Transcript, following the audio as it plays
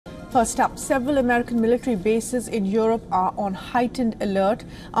First up, several American military bases in Europe are on heightened alert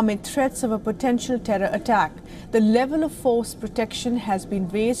amid threats of a potential terror attack. The level of force protection has been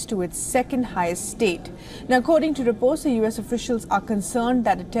raised to its second highest state. Now, according to reports, the U.S. officials are concerned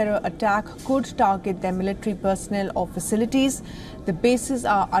that a terror attack could target their military personnel or facilities. The bases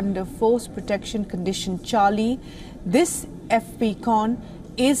are under Force Protection Condition Charlie. This FPCON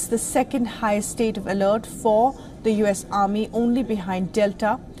is the second highest state of alert for the U.S. Army, only behind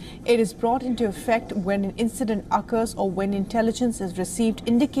Delta. It is brought into effect when an incident occurs or when intelligence is received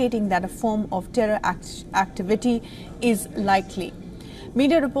indicating that a form of terror activity is likely.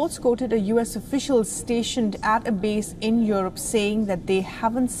 Media reports quoted a U.S. official stationed at a base in Europe saying that they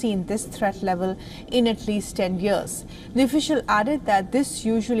haven't seen this threat level in at least 10 years. The official added that this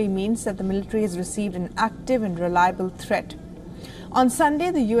usually means that the military has received an active and reliable threat. On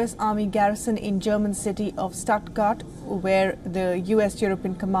Sunday, the U.S. Army garrison in German city of Stuttgart, where the U.S.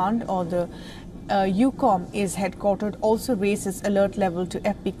 European Command or the EUCOM is headquartered, also raised its alert level to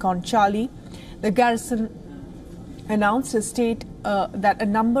FPCON Charlie. The garrison announced a state that a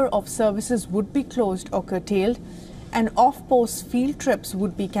number of services would be closed or curtailed, and off-post field trips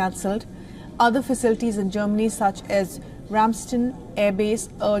would be cancelled. Other facilities in Germany, such as Ramstein Air Base,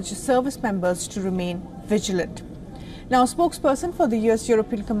 urged service members to remain vigilant. Now, a spokesperson for the U.S.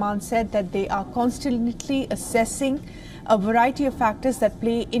 European Command said that they are constantly assessing a variety of factors that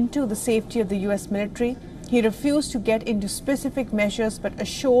play into the safety of the U.S. military. He refused to get into specific measures but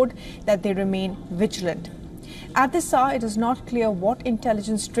assured that they remain vigilant. At this hour, it is not clear what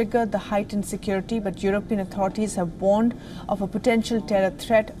intelligence triggered the heightened security, but European authorities have warned of a potential terror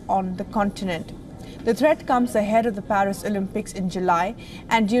threat on the continent. The threat comes ahead of the Paris Olympics in July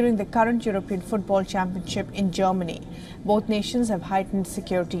and during the current European Football Championship in Germany. Both nations have heightened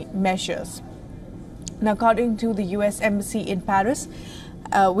security measures. Now, according to the U.S. Embassy in Paris,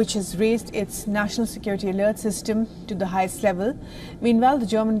 which has raised its national security alert system to the highest level. Meanwhile, the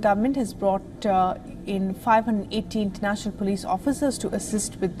German government has brought in 580 international police officers to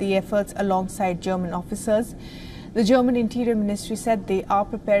assist with the efforts alongside German officers. The German Interior Ministry said they are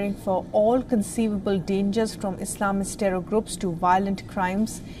preparing for all conceivable dangers from Islamist terror groups to violent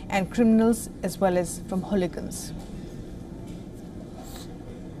crimes and criminals, as well as from hooligans.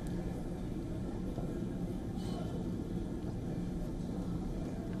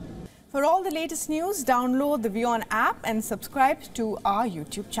 For all the latest news, download the WION app and subscribe to our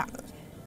YouTube channel.